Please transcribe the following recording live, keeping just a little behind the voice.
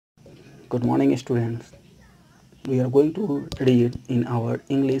Good morning, students. We are going to read in our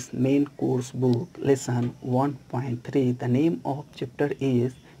English main course book lesson 1.3. The name of chapter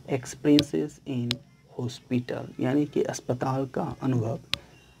is Experiences in Hospital, यानी कि अस्पताल का अनुभव।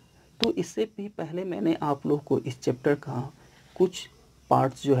 तो इससे भी पहले मैंने आप लोग को इस चैप्टर का कुछ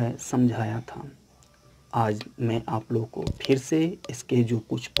पार्ट्स जो है समझाया था। आज मैं आप लोग को फिर से इसके जो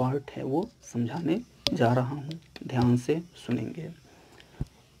कुछ पार्ट है वो समझाने जा रहा हूँ। ध्यान से सुनेंगे।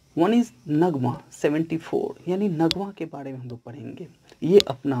 वन इज़ नगमा 74, यानी नगमा के बारे में हम लोग पढ़ेंगे। ये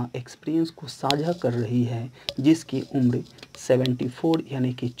अपना एक्सपीरियंस को साझा कर रही है जिसकी उम्र 74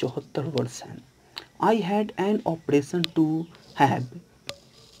 यानी कि 74 वर्ष है। I had an operation to have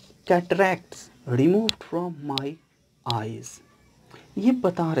cataracts removed from my eyes. ये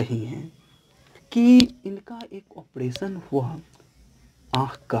बता रही हैं कि इनका एक ऑपरेशन हुआ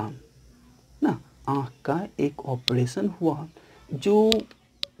आँख का आँख का एक ऑपरेशन हुआ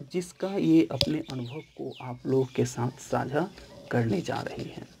जिसका ये अपने अनुभव को आप लोग के साथ साझा करने जा रही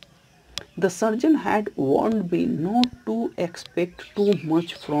है। The surgeon had warned me not to expect too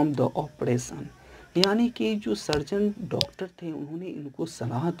much from the operation, यानी कि जो सर्जन डॉक्टर थे उन्होंने इनको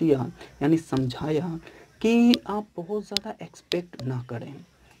सलाह दिया यानी समझाया कि आप बहुत ज़्यादा एक्सपेक्ट ना करें,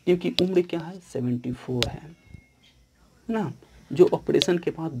 क्योंकि उम्र क्या है 74 है ना। जो ऑपरेशन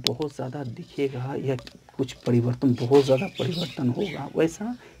के बाद बहुत ज़्यादा दिखेगा या कुछ परिवर्तन, बहुत ज़्यादा परिवर्तन होगा,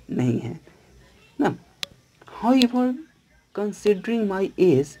 वैसा नहीं है ना। However, considering my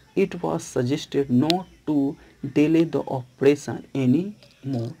age, it was suggested not to delay the operation any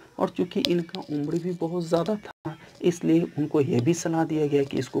more। और चूँकि इनका उम्र भी बहुत ज़्यादा था इसलिए उनको यह भी सलाह दिया गया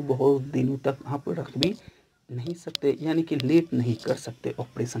कि इसको बहुत दिनों तक आप रख भी नहीं सकते, यानी कि लेट नहीं कर सकते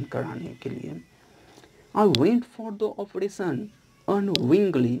ऑपरेशन कराने के लिए। I went for the operation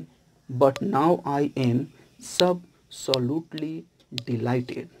unwillingly, but now I am absolutely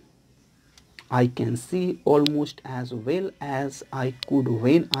delighted. I can see almost as well as I could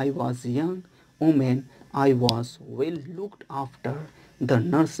when I was a young woman. I was well looked after. The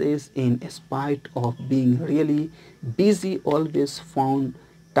nurses, in spite of being really busy, always found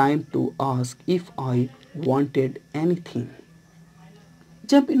time to ask if I wanted anything.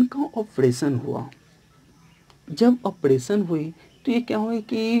 जब इनका operation हुई तो ये क्या हुआ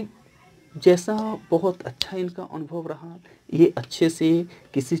कि जैसा बहुत अच्छा इनका अनुभव रहा, ये अच्छे से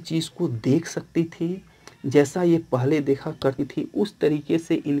किसी चीज़ को देख सकती थी, जैसा ये पहले देखा करती थी उस तरीके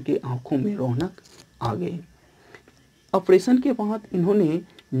से इनके आँखों में रौनक आ गई। ऑपरेशन के बाद इन्होंने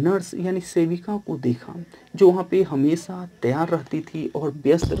नर्स यानी सेविका को देखा जो वहाँ पे हमेशा तैयार रहती थी और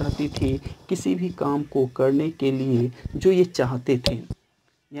व्यस्त रहती थी किसी भी काम को करने के लिए जो ये चाहते थे,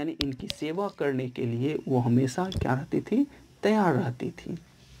 यानी इनकी सेवा करने के लिए वो हमेशा क्या रहती थी, तैयार रहती थी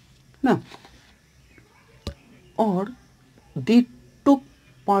ना। और they took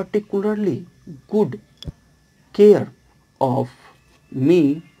particularly good care of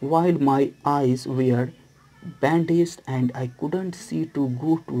me while my eyes were bandaged and I couldn't see to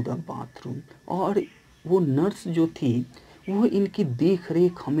go to the bathroom। और वो नर्स जो थी वो इनकी देख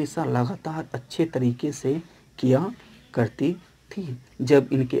रेख हमेशा लगातार अच्छे तरीके से किया करती थी। जब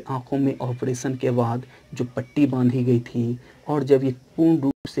इनके आँखों में ऑपरेशन के बाद जो पट्टी बांधी गई थी और जब ये पूर्ण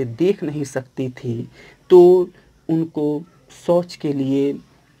रूप से देख नहीं सकती थी तो उनको शौच के लिए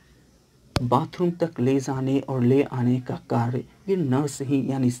बाथरूम तक ले जाने और ले आने का कार्य ये नर्स ही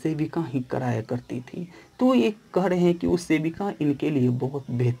यानी सेविका ही कराया करती थी। तो ये कह रहे हैं कि वो सेविका इनके लिए बहुत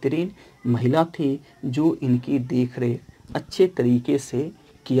बेहतरीन महिला थी जो इनकी देखरेख अच्छे तरीके से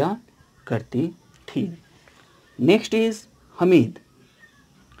किया करती थी। Next is Hamid.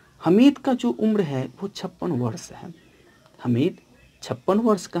 हमीद का जो उम्र है वो 56 वर्ष है। हमीद 56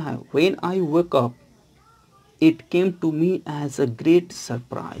 वर्ष का है। When I woke up, it came to me as a great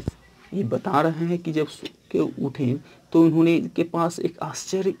surprise। ये बता रहे हैं कि जब सो के उठे तो उन्होंने इनके पास एक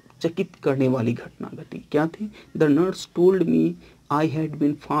आश्चर्यचकित करने वाली घटना घटी। क्या थी? The nurse told me I had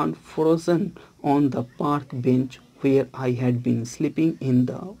been found frozen on the park bench where I had been sleeping in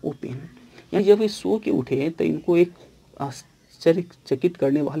the open। यानी जब ये सो के उठे तो इनको एक आश्चर्यचकित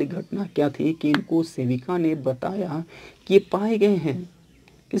करने वाली घटना क्या थी कि इनको सेविका ने बताया कि ये पाए गए हैं,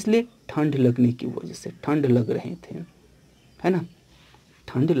 इसलिए ठंड लगने की वजह से, ठंड लग रहे थे, है ना,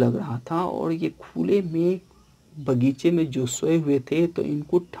 ठंड लग रहा था और ये खुले में बगीचे में जो सोए हुए थे तो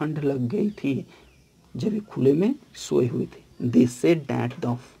इनको ठंड लग गई थी जब ये खुले में सोए हुए थे। They said that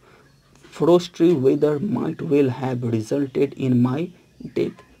the frosty weather might well have resulted in my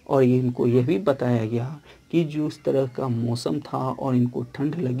death। और इनको यह भी बताया गया कि जो इस तरह का मौसम था और इनको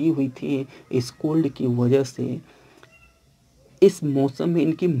ठंड लगी हुई थी इस कोल्ड की वजह से, इस मौसम में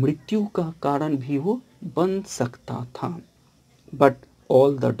इनकी मृत्यु का कारण भी वो बन सकता था। But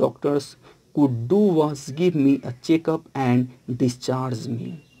all the doctors could do was give me a checkup and discharge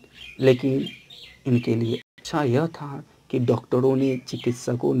me। लेकिन इनके लिए अच्छा यह था कि डॉक्टरों ने,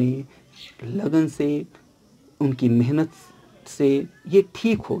 चिकित्सकों ने लगन से, उनकी मेहनत से ये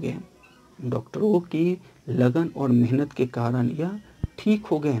ठीक हो गए। डॉक्टरों की लगन और मेहनत के कारण यह ठीक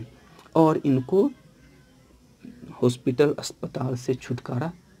हो गए और इनको हॉस्पिटल, अस्पताल से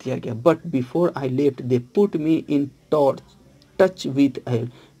छुटकारा दिया गया। But before I left they put me in touch with A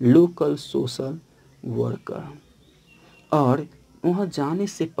local social worker. और वहाँ जाने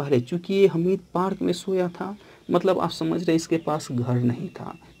से पहले, चूंकि ये हमीद पार्क में सोया था, मतलब आप समझ रहे इसके पास घर नहीं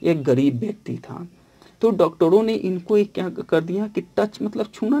था, एक गरीब व्यक्ति था, तो डॉक्टरों ने इनको एक क्या कर दिया कि टच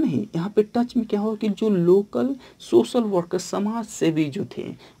मतलब छूना नहीं, यहाँ पे टच में क्या हुआ कि जो लोकल सोशल वर्कर, समाज सेवी जो थे,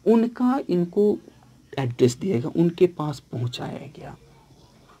 उनका इनको एड्रेस दिया गया, उनके पास पहुँचाया गया,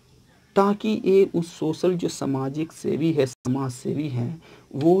 ताकि ये उस सोशल जो सामाजिक सेवी है, समाज सेवी है,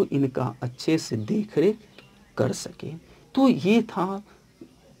 वो इनका अच्छे से देख रेख कर सके। तो ये था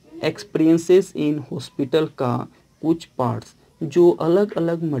एक्सपीरियंसेस इन हॉस्पिटल का कुछ पार्ट्स, जो अलग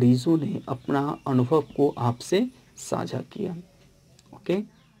अलग मरीजों ने अपना अनुभव को आपसे साझा किया। ओके।